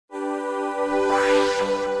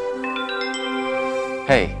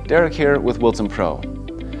Hey, Derek here with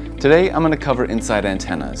WilsonPro. Today I'm going to cover inside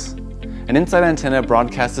antennas. An inside antenna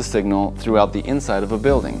broadcasts a signal throughout the inside of a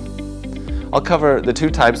building. I'll cover the two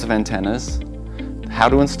types of antennas, how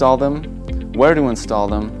to install them, where to install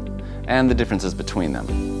them, and the differences between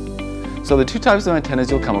them. So the two types of antennas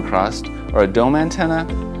you'll come across are a dome antenna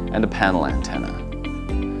and a panel antenna.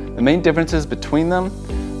 The main differences between them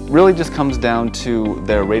really just comes down to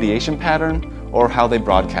their radiation pattern or how they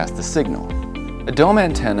broadcast the signal. A dome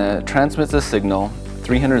antenna transmits a signal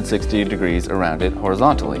 360 degrees around it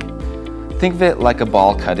horizontally. Think of it like a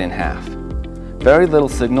ball cut in half. Very little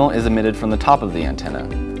signal is emitted from the top of the antenna.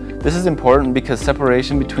 This is important because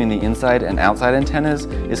separation between the inside and outside antennas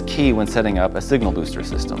is key when setting up a signal booster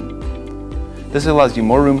system. This allows you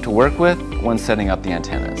more room to work with when setting up the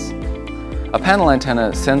antennas. A panel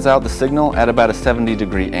antenna sends out the signal at about a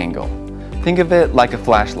 70-degree angle. Think of it like a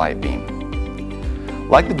flashlight beam.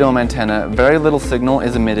 Like the dome antenna, very little signal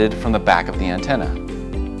is emitted from the back of the antenna.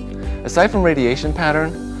 Aside from radiation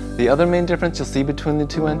pattern, the other main difference you'll see between the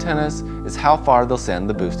two antennas is how far they'll send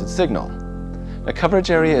the boosted signal. The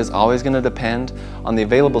coverage area is always going to depend on the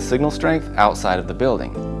available signal strength outside of the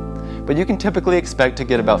building. But you can typically expect to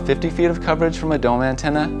get about 50 feet of coverage from a dome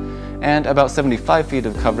antenna and about 75 feet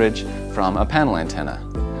of coverage from a panel antenna.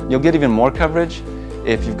 You'll get even more coverage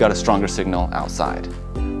if you've got a stronger signal outside.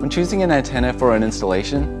 When choosing an antenna for an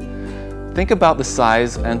installation, think about the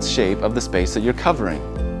size and shape of the space that you're covering.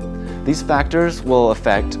 These factors will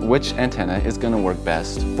affect which antenna is going to work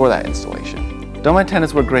best for that installation. Dome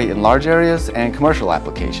antennas work great in large areas and commercial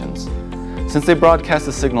applications. Since they broadcast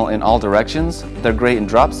the signal in all directions, they're great in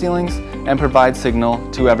drop ceilings and provide signal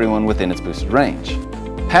to everyone within its boosted range.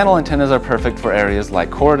 Panel antennas are perfect for areas like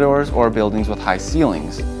corridors or buildings with high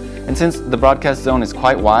ceilings. And since the broadcast zone is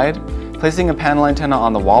quite wide, placing a panel antenna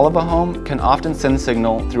on the wall of a home can often send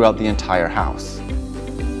signal throughout the entire house.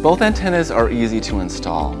 Both antennas are easy to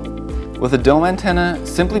install. With a dome antenna,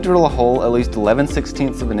 simply drill a hole at least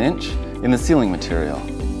 11/16 of an inch in the ceiling material.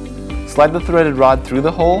 Slide the threaded rod through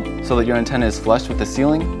the hole so that your antenna is flush with the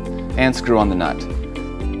ceiling and screw on the nut.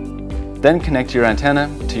 Then connect your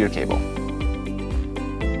antenna to your cable.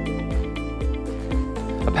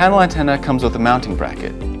 A panel antenna comes with a mounting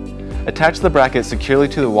bracket. Attach the bracket securely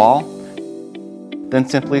to the wall, then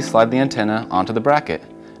simply slide the antenna onto the bracket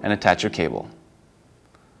and attach your cable.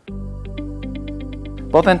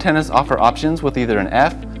 Both antennas offer options with either an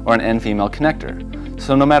F or an N female connector,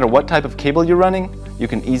 so no matter what type of cable you're running, you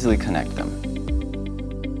can easily connect them.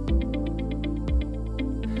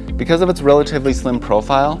 Because of its relatively slim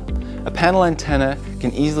profile, a panel antenna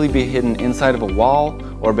can easily be hidden inside of a wall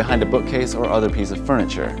or behind a bookcase or other piece of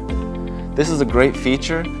furniture. This is a great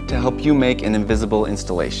feature to help you make an invisible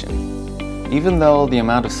installation. Even though the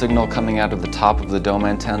amount of signal coming out of the top of the dome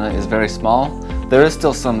antenna is very small, there is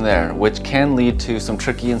still some there, which can lead to some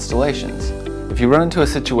tricky installations. If you run into a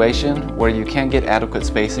situation where you can't get adequate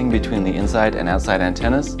spacing between the inside and outside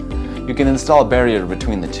antennas, you can install a barrier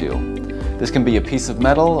between the two. This can be a piece of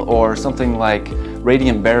metal or something like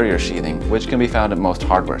radiant barrier sheathing, which can be found at most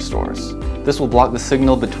hardware stores. This will block the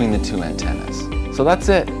signal between the two antennas. So that's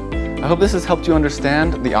it. I hope this has helped you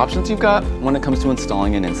understand the options you've got when it comes to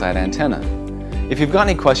installing an inside antenna. If you've got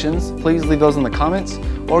any questions, please leave those in the comments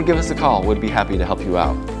or give us a call. We'd be happy to help you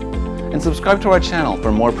out. And subscribe to our channel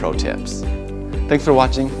for more pro tips. Thanks for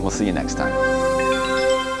watching. We'll see you next time.